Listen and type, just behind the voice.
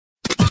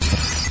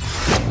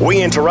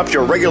We interrupt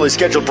your regularly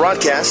scheduled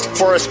broadcast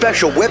for a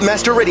special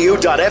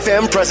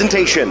WebmasterRadio.fm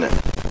presentation.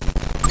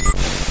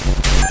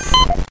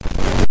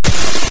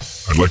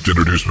 I'd like to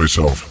introduce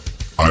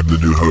myself. I'm the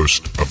new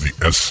host of the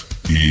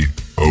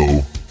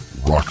SEO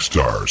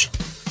Rockstars.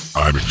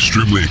 I'm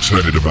extremely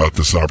excited about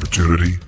this opportunity